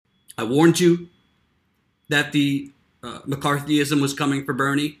I warned you that the McCarthyism was coming for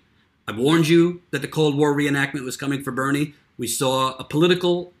Bernie. I warned you that the Cold War reenactment was coming for Bernie. We saw a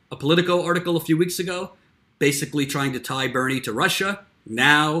Politico article a few weeks ago, basically trying to tie Bernie to Russia.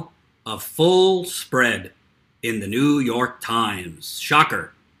 Now, a full spread in the New York Times.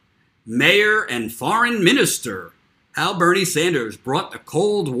 Shocker. Mayor and foreign minister. How Bernie Sanders brought the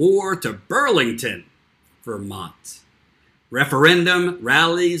Cold War to Burlington, Vermont. Referendum,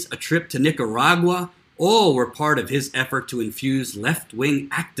 rallies, a trip to Nicaragua, all were part of his effort to infuse left-wing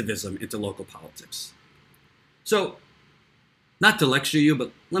activism into local politics. So, not to lecture you,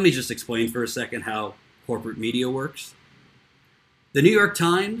 but let me just explain for a second how corporate media works. The New York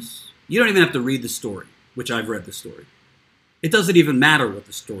Times, you don't even have to read the story, which I've read the story. It doesn't even matter what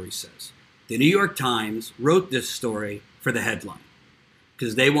the story says. The New York Times wrote this story for the headline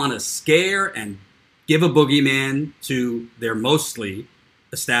because they want to scare and give a boogeyman to their mostly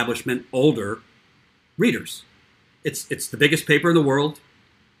establishment, older readers. It's the biggest paper in the world,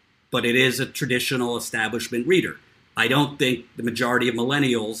 but it is a traditional establishment reader. I don't think the majority of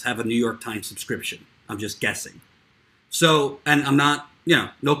millennials have a New York Times subscription. I'm just guessing. So, and I'm not,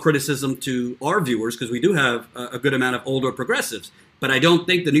 no criticism to our viewers because we do have a good amount of older progressives, but I don't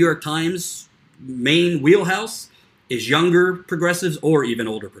think the New York Times main wheelhouse is younger progressives or even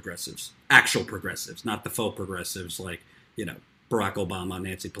older progressives, actual progressives, not the faux progressives like, Barack Obama,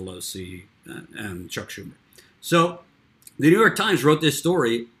 Nancy Pelosi, and Chuck Schumer. So the New York Times wrote this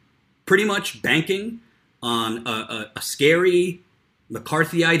story pretty much banking on a scary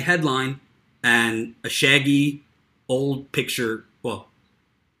McCarthyite headline and a shaggy old picture,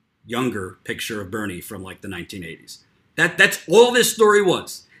 younger picture of Bernie from like the 1980s. That's all this story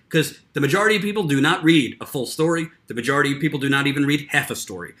was. Because the majority of people do not read a full story. The majority of people do not even read half a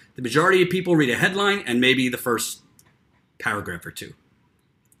story. The majority of people read a headline and maybe the first paragraph or two.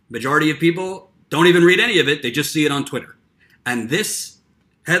 Majority of people don't even read any of it. They just see it on Twitter. And this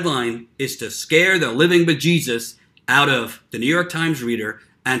headline is to scare the living bejesus out of the New York Times reader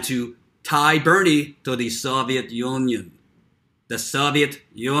and to tie Bernie to the Soviet Union. The Soviet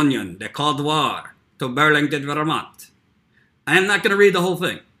Union, the Cold War, to Burlington, Vermont. I am not going to read the whole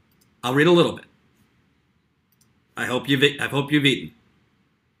thing. I'll read a little bit. I hope you've eaten.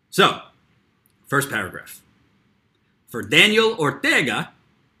 So, first paragraph. For Daniel Ortega,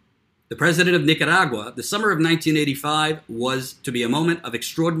 the president of Nicaragua, the summer of 1985 was to be a moment of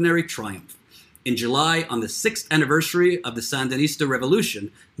extraordinary triumph. In July, on the 6th anniversary of the Sandinista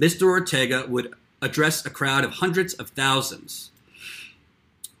Revolution, Mr. Ortega would address a crowd of hundreds of thousands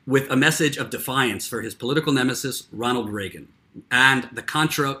with a message of defiance for his political nemesis, Ronald Reagan, and the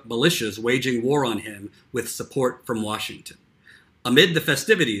Contra militias waging war on him with support from Washington. Amid the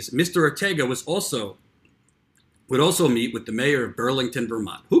festivities, Mr. Ortega would also meet with the mayor of Burlington,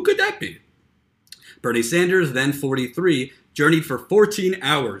 Vermont. Who could that be? Bernie Sanders, then 43, journeyed for 14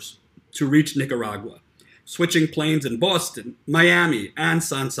 hours to reach Nicaragua, switching planes in Boston, Miami, and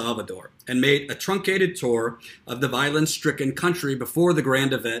San Salvador, and made a truncated tour of the violence-stricken country before the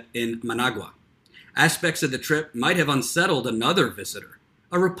Grand Event in Managua. Aspects of the trip might have unsettled another visitor.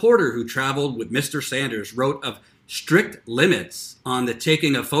 A reporter who traveled with Mr. Sanders wrote of strict limits on the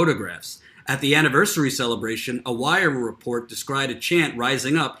taking of photographs. At the anniversary celebration, a Wire report described a chant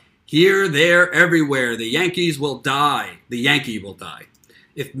rising up, "Here, there, everywhere, the Yankees will die. The Yankee will die."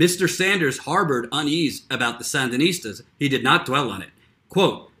 If Mr. Sanders harbored unease about the Sandinistas, he did not dwell on it.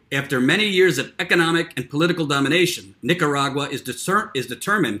 Quote, "After many years of economic and political domination, Nicaragua is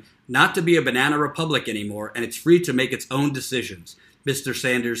determined not to be a banana republic anymore, and it's free to make its own decisions," Mr.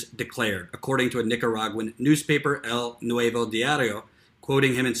 Sanders declared, according to a Nicaraguan newspaper, El Nuevo Diario,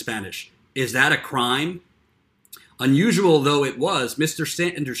 quoting him in Spanish. Is that a crime? Unusual though it was, Mr.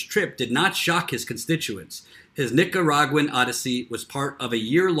 Sanders' trip did not shock his constituents. His Nicaraguan odyssey was part of a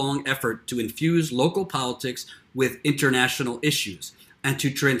year-long effort to infuse local politics with international issues and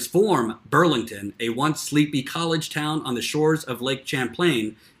to transform Burlington, a once sleepy college town on the shores of Lake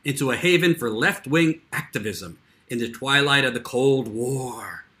Champlain, into a haven for left-wing activism in the twilight of the Cold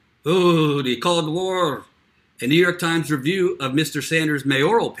War. Oh, the Cold War. A New York Times review of Mr. Sanders'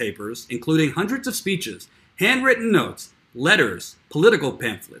 mayoral papers, including hundreds of speeches, handwritten notes, letters, political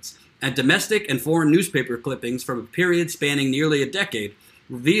pamphlets, and domestic and foreign newspaper clippings from a period spanning nearly a decade,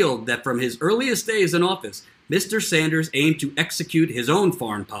 revealed that from his earliest days in office, Mr. Sanders aimed to execute his own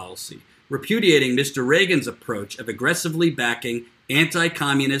foreign policy, repudiating Mr. Reagan's approach of aggressively backing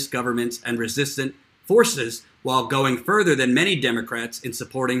anti-communist governments and resistant forces while going further than many Democrats in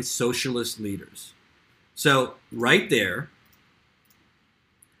supporting socialist leaders. So, right there,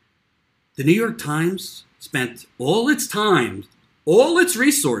 the New York Times spent all its time all its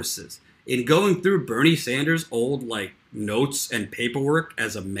resources in going through Bernie Sanders' old notes and paperwork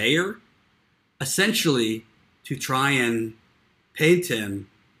as a mayor, essentially to try and paint him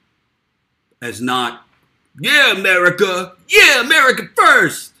as not, yeah, America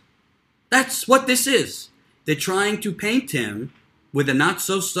first. That's what this is. They're trying to paint him with a not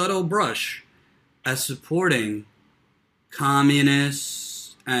so subtle brush as supporting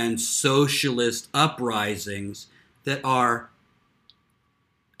communist and socialist uprisings that are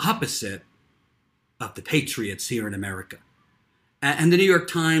opposite of the patriots here in America. And the New York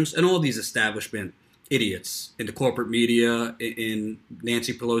Times and all these establishment idiots in the corporate media, in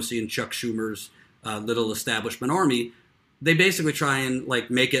Nancy Pelosi and Chuck Schumer's little establishment army, they basically try and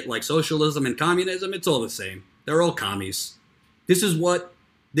make it like socialism and communism. It's all the same. They're all commies. This is what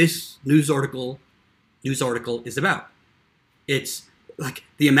this news article is about. It's like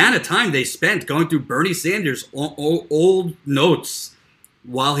the amount of time they spent going through Bernie Sanders' old notes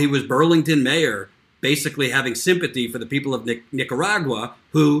while he was Burlington mayor, basically having sympathy for the people of Nicaragua,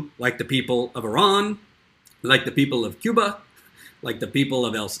 who, like the people of Iran, like the people of Cuba, like the people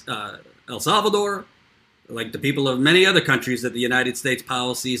of El Salvador, like the people of many other countries that the United States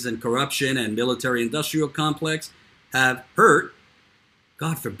policies and corruption and military-industrial complex have hurt.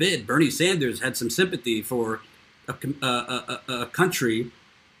 God forbid Bernie Sanders had some sympathy for a country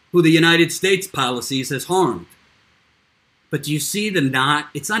who the United States policies has harmed. But do you see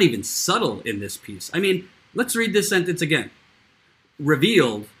it's not even subtle in this piece. I mean, let's read this sentence again.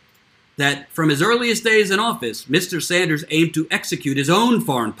 Revealed that from his earliest days in office, Mr. Sanders aimed to execute his own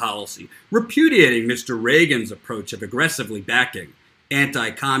foreign policy, repudiating Mr. Reagan's approach of aggressively backing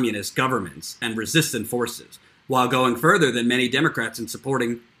anti-communist governments and resistant forces, while going further than many Democrats in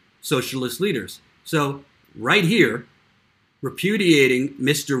supporting socialist leaders. So, right here, repudiating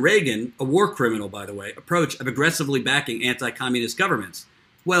Mr. Reagan, a war criminal, by the way, approach of aggressively backing anti-communist governments.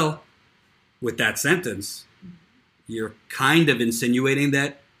 Well, with that sentence, you're kind of insinuating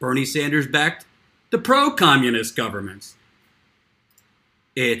that Bernie Sanders backed the pro-communist governments.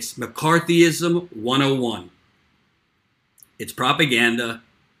 It's McCarthyism 101. It's propaganda.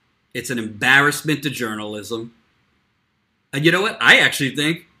 It's an embarrassment to journalism. And you know what? I actually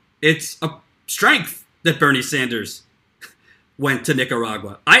think it's a strength that Bernie Sanders went to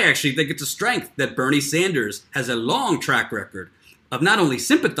Nicaragua. I actually think it's a strength that Bernie Sanders has a long track record of not only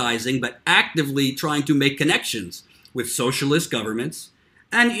sympathizing, but actively trying to make connections with socialist governments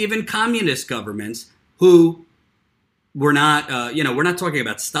and even communist governments who were not, we're not talking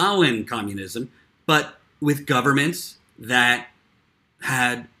about Stalin communism, but with governments that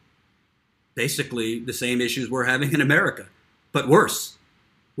had basically the same issues we're having in America, but worse,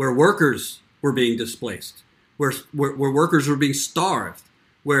 where workers were being displaced, where workers were being starved,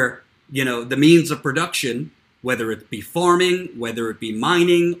 where, the means of production, whether it be farming, whether it be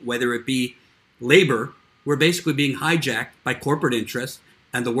mining, whether it be labor, were basically being hijacked by corporate interests,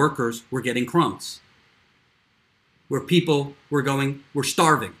 and the workers were getting crumbs. Where people were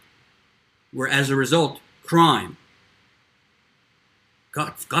starving, where as a result, crime.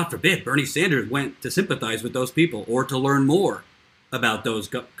 God forbid Bernie Sanders went to sympathize with those people or to learn more about those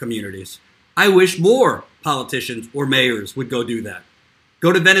communities. I wish more politicians or mayors would go do that.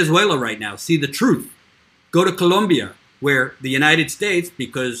 Go to Venezuela right now, see the truth. Go to Colombia, where the United States,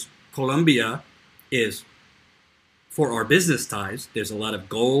 because Colombia is, for our business ties, there's a lot of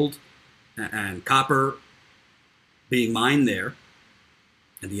gold and copper being mined there,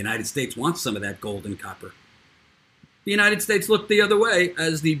 and the United States wants some of that gold and copper. The United States looked the other way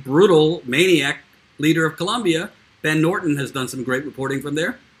as the brutal maniac leader of Colombia, Ben Norton, has done some great reporting from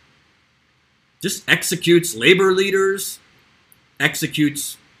there. Just executes labor leaders,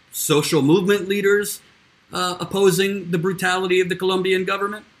 executes social movement leaders opposing the brutality of the Colombian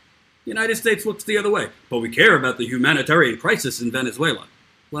government. The United States looks the other way. But we care about the humanitarian crisis in Venezuela.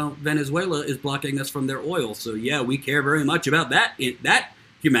 Well, Venezuela is blocking us from their oil, so yeah, we care very much about that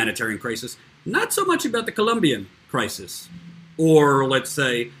humanitarian crisis. Not so much about the Colombian crisis. Or let's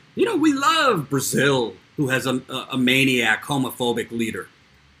say, we love Brazil, who has a maniac, homophobic leader,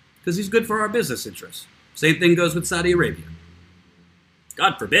 because he's good for our business interests. Same thing goes with Saudi Arabia.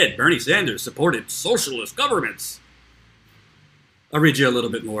 God forbid Bernie Sanders supported socialist governments. I'll read you a little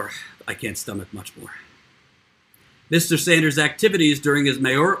bit more. I can't stomach much more. Mr. Sanders' activities during his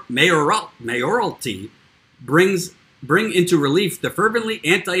mayoralty bring into relief the fervently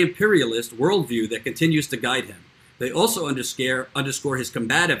anti-imperialist worldview that continues to guide him. They also underscore his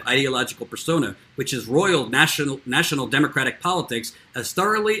combative ideological persona, which has roiled national democratic politics as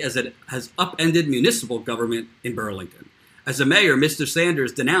thoroughly as it has upended municipal government in Burlington. As a mayor, Mr.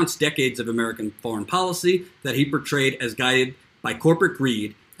 Sanders denounced decades of American foreign policy that he portrayed as guided by corporate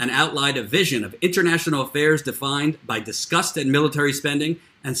greed and outlined a vision of international affairs defined by disgust at military spending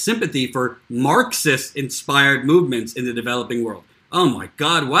and sympathy for Marxist-inspired movements in the developing world. Oh my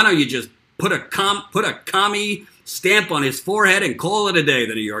God, why don't you just put a commie stamp on his forehead and call it a day,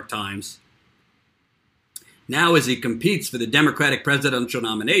 the New York Times. Now, as he competes for the Democratic presidential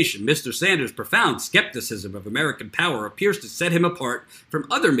nomination, Mr. Sanders' profound skepticism of American power appears to set him apart from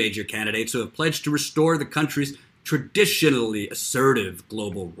other major candidates who have pledged to restore the country's traditionally assertive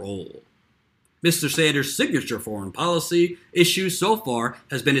global role. Mr. Sanders' signature foreign policy issue so far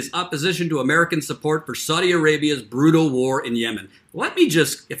has been his opposition to American support for Saudi Arabia's brutal war in Yemen. Let me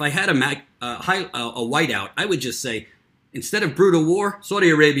just, if I had a whiteout, I would just say, instead of brutal war,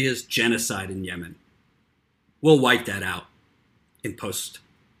 Saudi Arabia's genocide in Yemen. We'll wipe that out in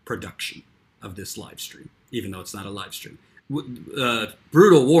post-production of this live stream, even though it's not a live stream.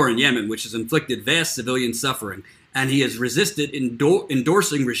 Brutal war in Yemen, which has inflicted vast civilian suffering, and he has resisted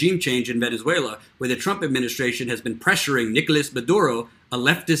endorsing regime change in Venezuela, where the Trump administration has been pressuring Nicolas Maduro, a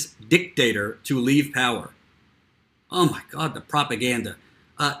leftist dictator, to leave power. Oh my God, the propaganda.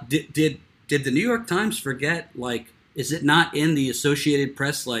 Did the New York Times forget, is it not in the Associated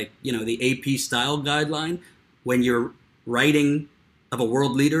Press, the AP style guideline, when you're writing of a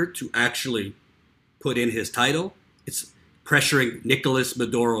world leader to actually put in his title? It's pressuring Nicolas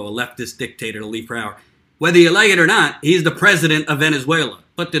Maduro, a leftist dictator, to leave power. Whether you like it or not, he's the president of Venezuela.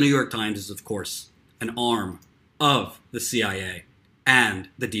 But the New York Times is, of course, an arm of the CIA and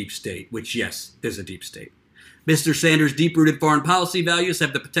the deep state, which, yes, there's a deep state. Mr. Sanders' deep-rooted foreign policy values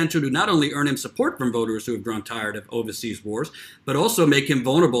have the potential to not only earn him support from voters who have grown tired of overseas wars, but also make him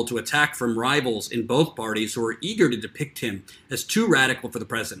vulnerable to attack from rivals in both parties who are eager to depict him as too radical for the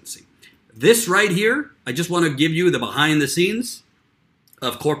presidency. This right here, I just want to give you the behind the scenes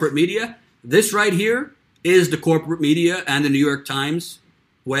of corporate media. This right here is the corporate media and the New York Times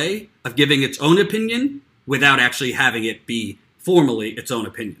way of giving its own opinion without actually having it be formally its own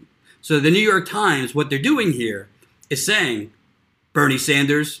opinion. So the New York Times, what they're doing here is saying Bernie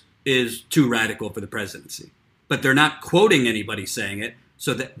Sanders is too radical for the presidency. But they're not quoting anybody saying it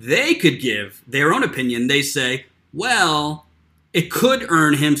so that they could give their own opinion. They say, well, it could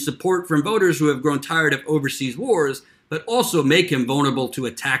earn him support from voters who have grown tired of overseas wars, but also make him vulnerable to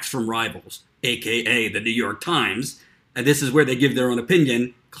attacks from rivals, a.k.a. the New York Times. And this is where they give their own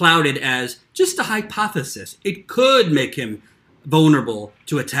opinion, clouded as just a hypothesis. It could make him vulnerable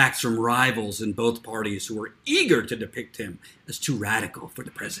to attacks from rivals in both parties who are eager to depict him as too radical for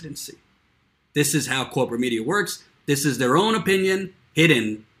the presidency. This is how corporate media works. This is their own opinion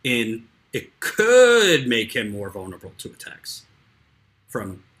hidden in it could make him more vulnerable to attacks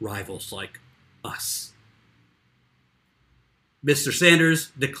from rivals like us. Mr. Sanders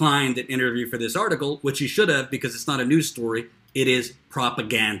declined an interview for this article, which he should have because it's not a news story. It is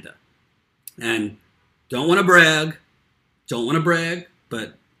propaganda. And don't want to brag,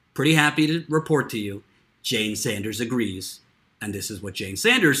 but pretty happy to report to you, Jane Sanders agrees. And this is what Jane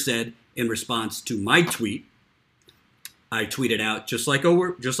Sanders said in response to my tweet. I tweeted out, just like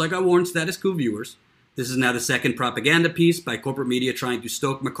I warned Status Quo viewers, this is now the second propaganda piece by corporate media trying to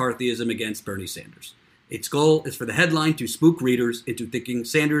stoke McCarthyism against Bernie Sanders. Its goal is for the headline to spook readers into thinking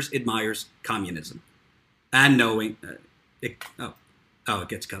Sanders admires communism. And knowing, it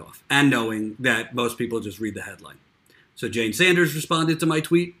gets cut off. And knowing that most people just read the headline. So Jane Sanders responded to my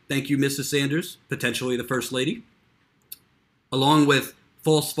tweet. Thank you, Mrs. Sanders, potentially the First Lady. Along with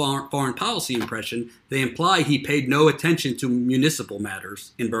false foreign policy impression, they imply he paid no attention to municipal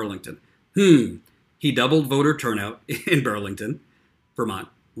matters in Burlington. He doubled voter turnout in Burlington, Vermont,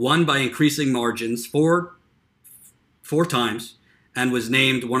 won by increasing margins four times, and was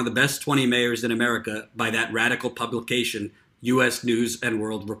named one of the best 20 mayors in America by that radical publication, U.S. News and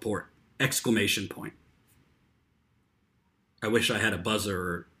World Report! Exclamation point. I wish I had a buzzer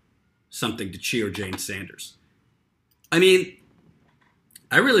or something to cheer Jane Sanders. I mean,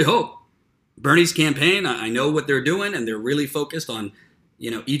 I really hope Bernie's campaign, I know what they're doing, and they're really focused on,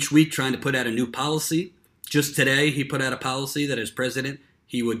 each week trying to put out a new policy. Just today, he put out a policy that as president,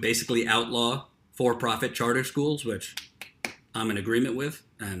 he would basically outlaw for-profit charter schools, which I'm in agreement with.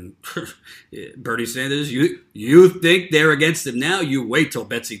 And Bernie Sanders, you think they're against him now? You wait till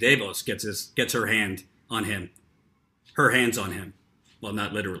Betsy DeVos gets her hands on him. Well,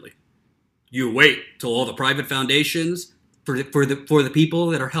 not literally. You wait till all the private foundations for the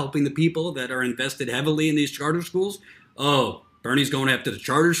people that are helping the people that are invested heavily in these charter schools. Oh, Bernie's going after the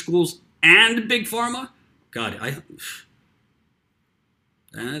charter schools and Big Pharma? God,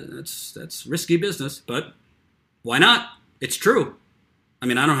 that's risky business, but why not? It's true. I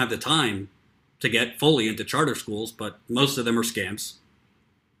mean, I don't have the time to get fully into charter schools, but most of them are scams.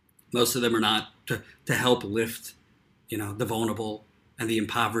 Most of them are not to help lift, the vulnerable and the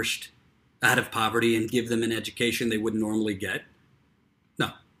impoverished out of poverty and give them an education they wouldn't normally get.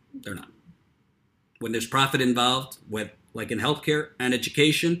 No, they're not. When there's profit involved, like in healthcare and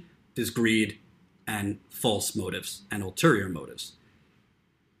education, there's greed and false motives and ulterior motives.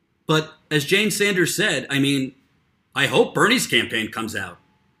 But as Jane Sanders said, I hope Bernie's campaign comes out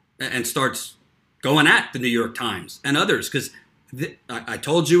and starts going at the New York Times and others, because I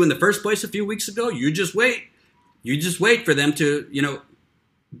told you in the first place a few weeks ago, you just wait. You just wait for them to,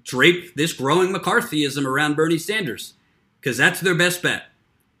 drape this growing McCarthyism around Bernie Sanders, because that's their best bet.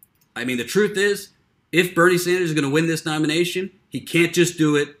 The truth is, if Bernie Sanders is going to win this nomination, he can't just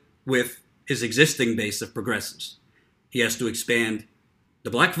do it with his existing base of progressives. He has to expand the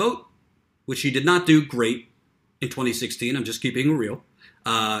black vote, which he did not do great in 2016. I'm just keeping it real.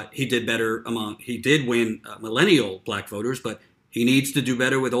 He did better he did win millennial black voters, but he needs to do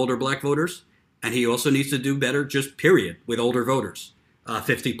better with older black voters. And he also needs to do better, just period, with older voters,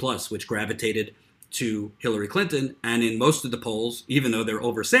 50 plus, which gravitated to Hillary Clinton. And in most of the polls, even though they're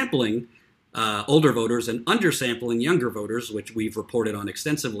oversampling older voters and undersampling younger voters, which we've reported on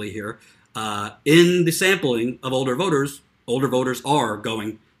extensively here, in the sampling of older voters are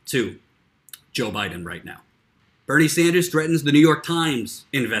going to Joe Biden right now. Bernie Sanders threatens the New York Times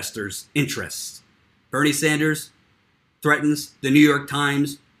investors' interests. Bernie Sanders threatens the New York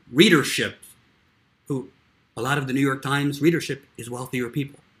Times readership, who a lot of the New York Times readership is wealthier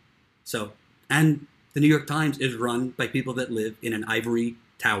people. And the New York Times is run by people that live in an ivory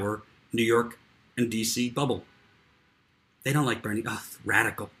tower, New York and D.C. bubble. They don't like Bernie.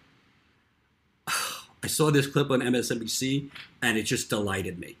 Radical. I saw this clip on MSNBC, and it just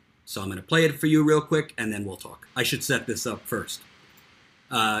delighted me. So I'm going to play it for you real quick, and then we'll talk. I should set this up first.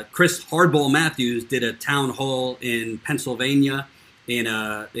 Chris Hardball Matthews did a town hall in Pennsylvania, in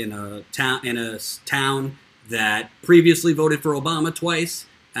a town that previously voted for Obama twice,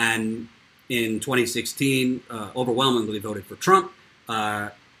 and in 2016 overwhelmingly voted for Trump.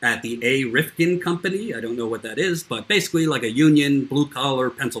 At the A. Rifkin Company, I don't know what that is, but basically like a union,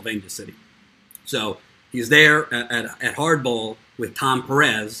 blue-collar Pennsylvania city. So he's there at Hardball with Tom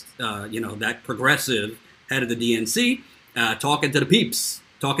Perez, that progressive head of the DNC, talking to the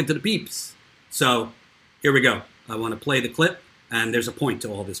peeps. So here we go. I want to play the clip, and there's a point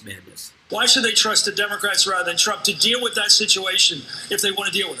to all this madness. Why should they trust the Democrats rather than Trump to deal with that situation if they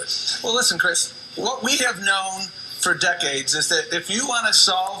want to deal with it? Well, listen, Chris, what we have known for decades is that if you want to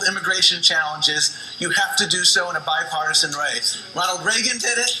solve immigration challenges, you have to do so in a bipartisan way. Ronald Reagan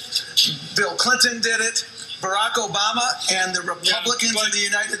did it. Bill Clinton did it. Barack Obama and the Republicans in the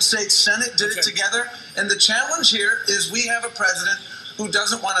United States Senate did it together. And the challenge here is we have a president who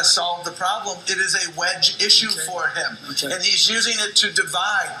doesn't want to solve the problem. It is a wedge issue for him. And he's using it to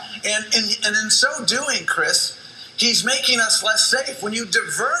divide. And in so doing, Chris, he's making us less safe. When you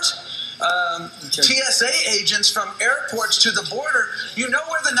divert TSA agents from airports to the border, you know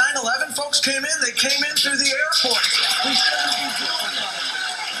where the 9/11 folks came in? They came in through the airport. We shouldn't be doing that.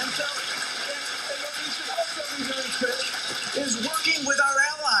 And what we should also be doing, Chris, is working with our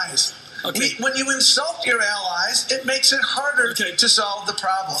allies. When you insult your allies, it makes it harder to solve the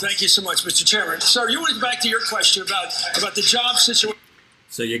problem. Thank you so much, Mr. Chairman. Sir, you went back to your question about the job situation.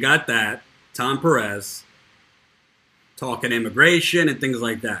 So you got that. Tom Perez talking immigration and things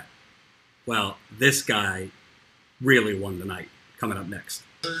like that. Well, this guy really won the night. Coming up next.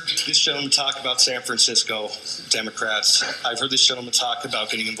 This gentleman talk about San Francisco Democrats. I've heard this gentleman talk about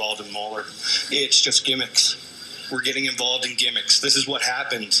getting involved in Mueller. It's just gimmicks. We're getting involved in gimmicks. This is what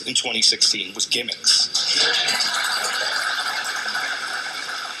happened in 2016, was gimmicks.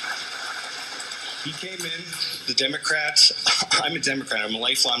 He came in, the Democrats, I'm a Democrat, I'm a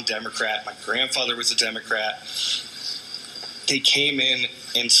lifelong Democrat. My grandfather was a Democrat. They came in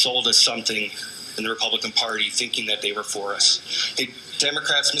and sold us something in the Republican Party thinking that they were for us. Hey,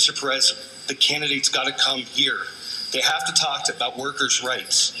 Democrats, Mr. Perez, the candidates got to come here. They have to talk about workers'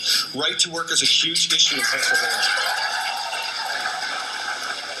 rights. Right to work is a huge issue in Pennsylvania.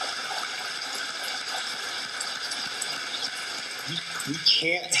 We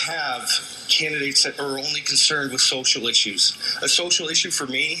can't have candidates that are only concerned with social issues. A social issue for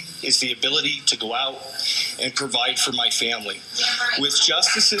me is the ability to go out and provide for my family. With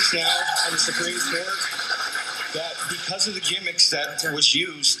justices now on the Supreme Court, that because of the gimmicks that was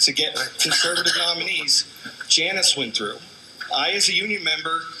used to get conservative nominees, Janice went through. I, as a union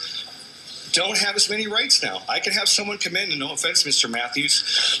member, don't have as many rights now. I can have someone come in, and no offense, Mr.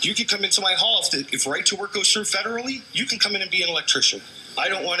 Matthews, you can come into my hall. If right to work goes through federally, you can come in and be an electrician. I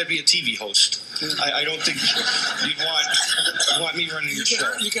don't want to be a TV host. I don't think you'd want me running your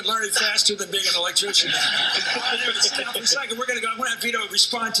show. You can learn it faster than being an electrician. For a second, I'm going to have Vito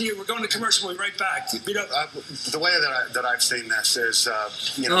respond to you. We're going to commercial. We'll be right back. Vito. The way that I've seen this is,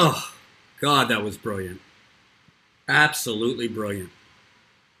 Oh, God, that was brilliant. Absolutely brilliant.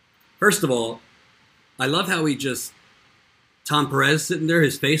 First of all, I love how Tom Perez sitting there,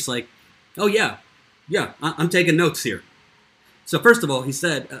 his face like, oh, yeah, I'm taking notes here. So first of all, he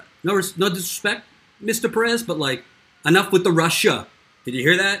said, no disrespect, Mr. Perez, but like, enough with the Russia. Did you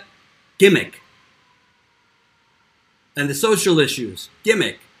hear that? Gimmick. And the social issues,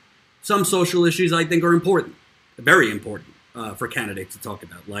 gimmick. Some social issues I think are important, very important for candidates to talk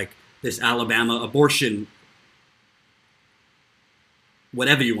about, like this Alabama abortion,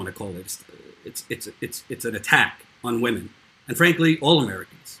 whatever you want to call it. It's an attack on women, and frankly, all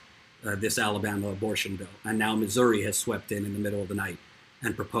Americans. This Alabama abortion bill, and now Missouri has swept in the middle of the night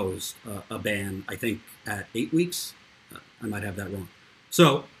and proposed a ban. I think at 8 weeks. I might have that wrong.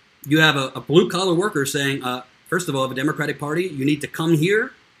 So you have a blue collar worker saying, first of all, the Democratic Party, you need to come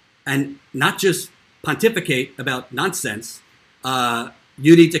here and not just pontificate about nonsense.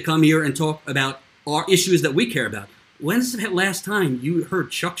 You need to come here and talk about our issues that we care about. When's the last time you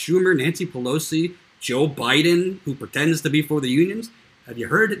heard Chuck Schumer, Nancy Pelosi, Joe Biden, who pretends to be for the unions? Have you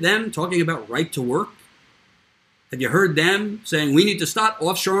heard them talking about right to work? Have you heard them saying we need to stop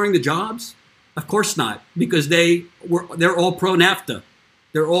offshoring the jobs? Of course not, because they're all pro NAFTA.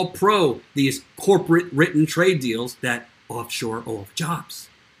 They're all pro these corporate written trade deals that offshore all the jobs.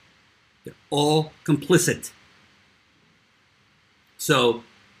 They're all complicit. So,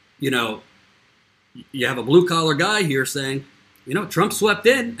 you have a blue collar guy here saying, Trump swept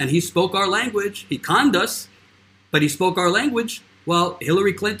in and he spoke our language. He conned us, but he spoke our language. While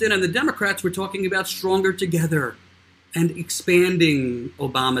Hillary Clinton and the Democrats were talking about stronger together and expanding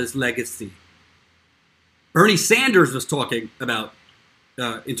Obama's legacy. Bernie Sanders was talking about,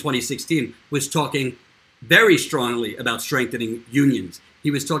 in 2016, was talking very strongly about strengthening unions. He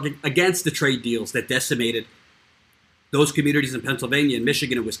was talking against the trade deals that decimated those communities in Pennsylvania and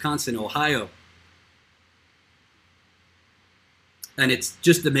Michigan and Wisconsin, Ohio. And it's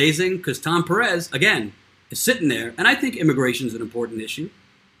just amazing because Tom Perez, again, is sitting there, and I think immigration is an important issue,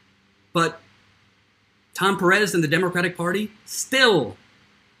 but Tom Perez and the Democratic Party still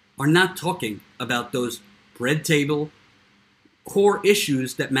are not talking about those red table core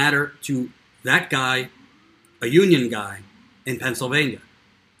issues that matter to that guy, a union guy in Pennsylvania.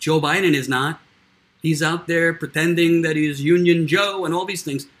 Joe Biden is not. He's out there pretending that he's Union Joe and all these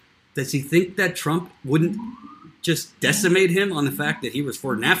things. Does he think that Trump wouldn't just decimate him on the fact that he was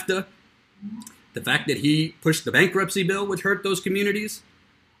for NAFTA? The fact that he pushed the bankruptcy bill, which hurt those communities.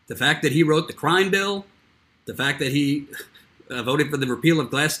 The fact that he wrote the crime bill. The fact that he voted for the repeal of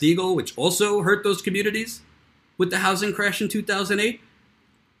Glass-Steagall, which also hurt those communities with the housing crash in 2008.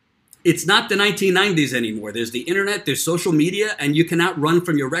 It's not the 1990s anymore. There's the internet, there's social media, and you cannot run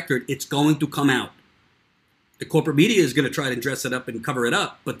from your record. It's going to come out. The corporate media is going to try to dress it up and cover it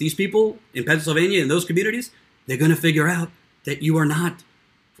up. But these people in Pennsylvania and those communities, they're going to figure out that you are not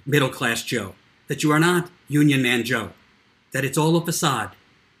middle-class Joe. That you are not Union Man Joe, that it's all a facade,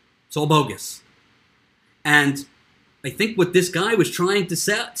 it's all bogus. And I think what this guy was trying to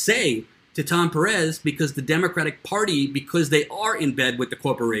say to Tom Perez, because the Democratic Party, because they are in bed with the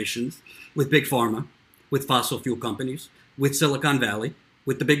corporations, with Big Pharma, with fossil fuel companies, with Silicon Valley,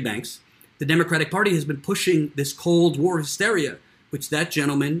 with the big banks, the Democratic Party has been pushing this Cold War hysteria, which that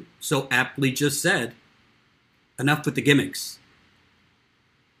gentleman so aptly just said, enough with the gimmicks.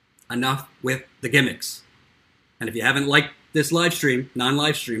 Enough with the gimmicks. And if you haven't liked this live stream,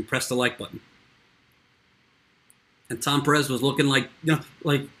 non-live stream, press the like button. And Tom Perez was looking like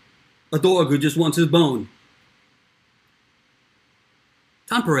a dog who just wants his bone.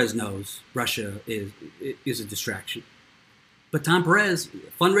 Tom Perez knows Russia is a distraction. But Tom Perez,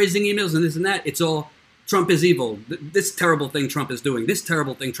 fundraising emails and this and that, it's all Trump is evil. This terrible thing Trump is doing. This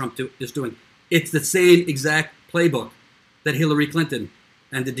terrible thing Trump is doing. It's the same exact playbook that Hillary Clinton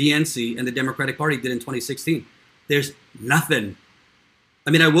and the DNC and the Democratic Party did in 2016. There's nothing. I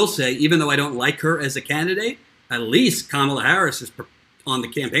mean, I will say, even though I don't like her as a candidate, at least Kamala Harris is on the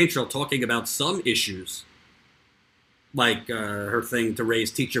campaign trail talking about some issues, like her thing to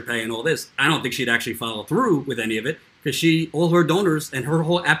raise teacher pay and all this. I don't think she'd actually follow through with any of it because all her donors and her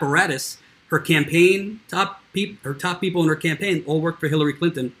whole apparatus, her campaign, her top people in her campaign all worked for Hillary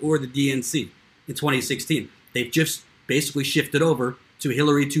Clinton or the DNC in 2016. They've just basically shifted over to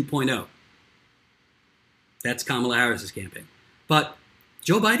Hillary 2.0. That's Kamala Harris's campaign. But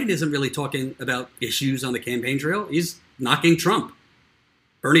Joe Biden isn't really talking about issues on the campaign trail. He's knocking Trump.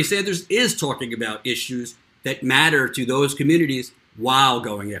 Bernie Sanders is talking about issues that matter to those communities while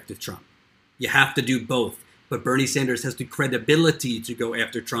going after Trump. You have to do both. But Bernie Sanders has the credibility to go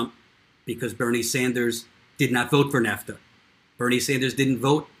after Trump because Bernie Sanders did not vote for NAFTA. Bernie Sanders didn't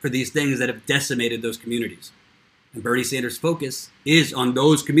vote for these things that have decimated those communities. And Bernie Sanders' focus is on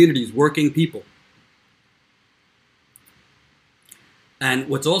those communities, working people. And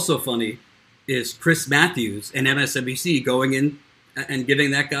what's also funny is Chris Matthews and MSNBC going in and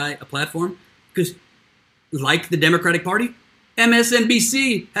giving that guy a platform. Because like the Democratic Party,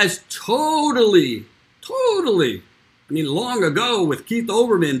 MSNBC has totally, long ago with Keith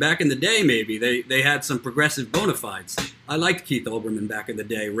Olbermann back in the day, maybe, they had some progressive bona fides. I liked Keith Olbermann back in the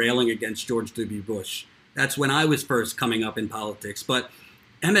day, railing against George W. Bush. That's when I was first coming up in politics. But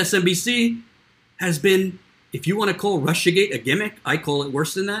MSNBC has been, if you want to call Russiagate a gimmick, I call it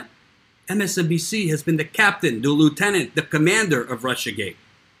worse than that. MSNBC has been the captain, the lieutenant, the commander of Russiagate.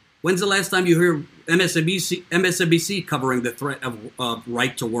 When's the last time you heard MSNBC covering the threat of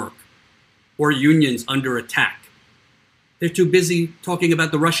right to work or unions under attack? They're too busy talking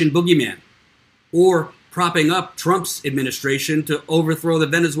about the Russian boogeyman or propping up Trump's administration to overthrow the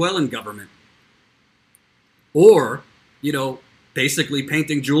Venezuelan government. Or, basically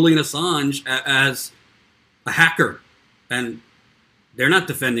painting Julian Assange as a hacker. And they're not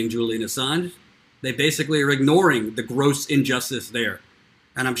defending Julian Assange. They basically are ignoring the gross injustice there.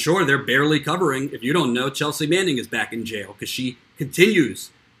 And I'm sure they're barely covering, if you don't know, Chelsea Manning is back in jail because she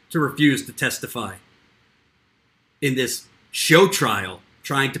continues to refuse to testify in this show trial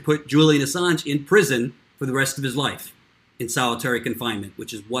trying to put Julian Assange in prison for the rest of his life in solitary confinement,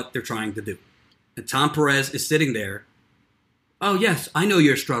 which is what they're trying to do. And Tom Perez is sitting there. Oh, yes, I know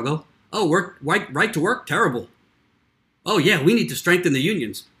your struggle. Oh, right to work, terrible. Oh, yeah, we need to strengthen the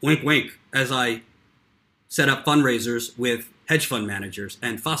unions. Wink, wink, as I set up fundraisers with hedge fund managers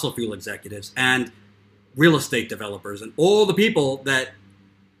and fossil fuel executives and real estate developers and all the people that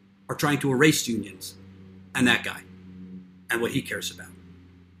are trying to erase unions and that guy and what he cares about.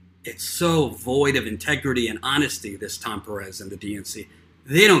 It's so void of integrity and honesty, this Tom Perez and the DNC.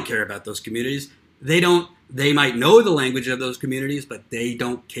 They don't care about those communities. They might know the language of those communities, but they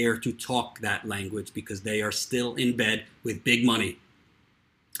don't care to talk that language because they are still in bed with big money.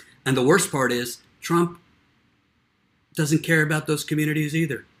 And the worst part is Trump doesn't care about those communities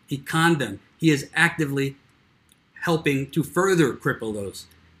either. He conned them. He is actively helping to further cripple those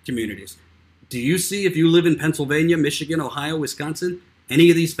communities. Do you see, if you live in Pennsylvania, Michigan, Ohio, Wisconsin, any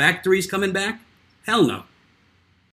of these factories coming back? Hell no.